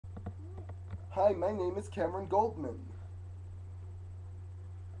Hi, my name is Cameron Goldman.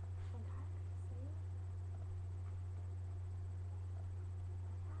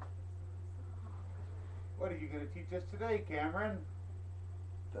 What are you going to teach us today, Cameron?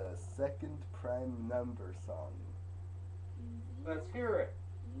 The second prime number song. Let's hear it.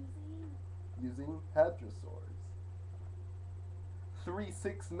 Using Hadrosaurs. 3,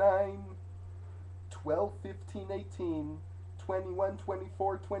 6, 9, 12, 15, 18, 21,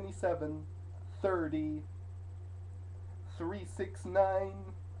 24, 27, 30. 3, 6, 9,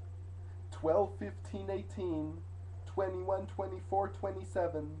 12, 15, 18, 21, 24,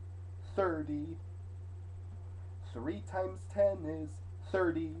 27, 30. 3 times 10 is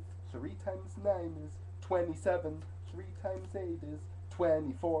 30. 3 times 9 is 27. 3 times 8 is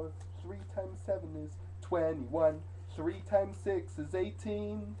 24. 3 times 7 is 21. 3 times 6 is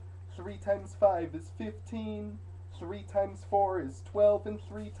 18. 3 times 5 is 15. 3 times 4 is 12. And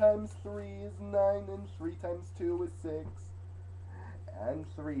 3 times 3 is 9. And 3 times 2 is 6. And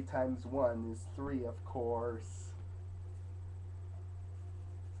 3 times 1 is 3, of course.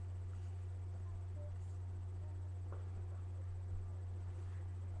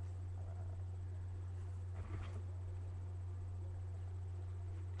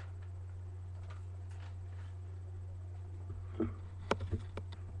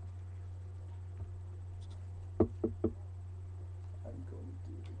 I'm going to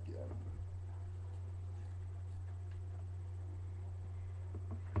do it again.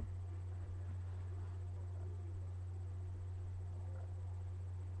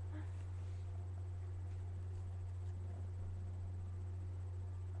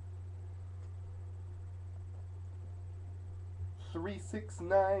 Three, 6,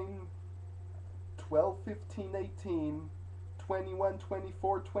 9, 12, 15, 18, 21,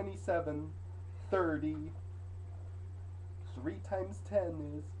 24, 27, 30. 3 times 10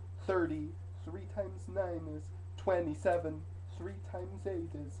 is 30. 3 times 9 is 27. 3 times 8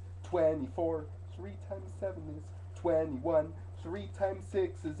 is 24. 3 times 7 is 21. 3 times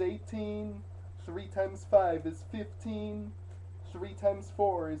 6 is 18. 3 times 5 is 15. 3 times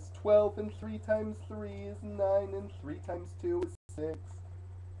 4 is 12. And 3 times 3 is 9. And 3 times 2 is 6.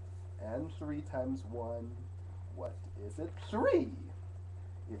 And 3 times 1, what is it? 3!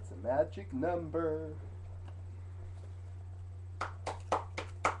 It's a magic number.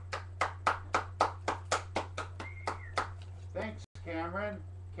 Thanks, Cameron.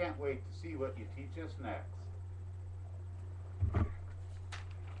 Can't wait to see what you teach us next.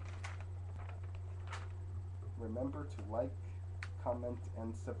 Remember to like, comment,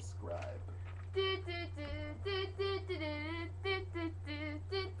 and subscribe.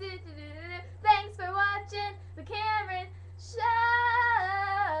 Thanks for watching the Cameron Show.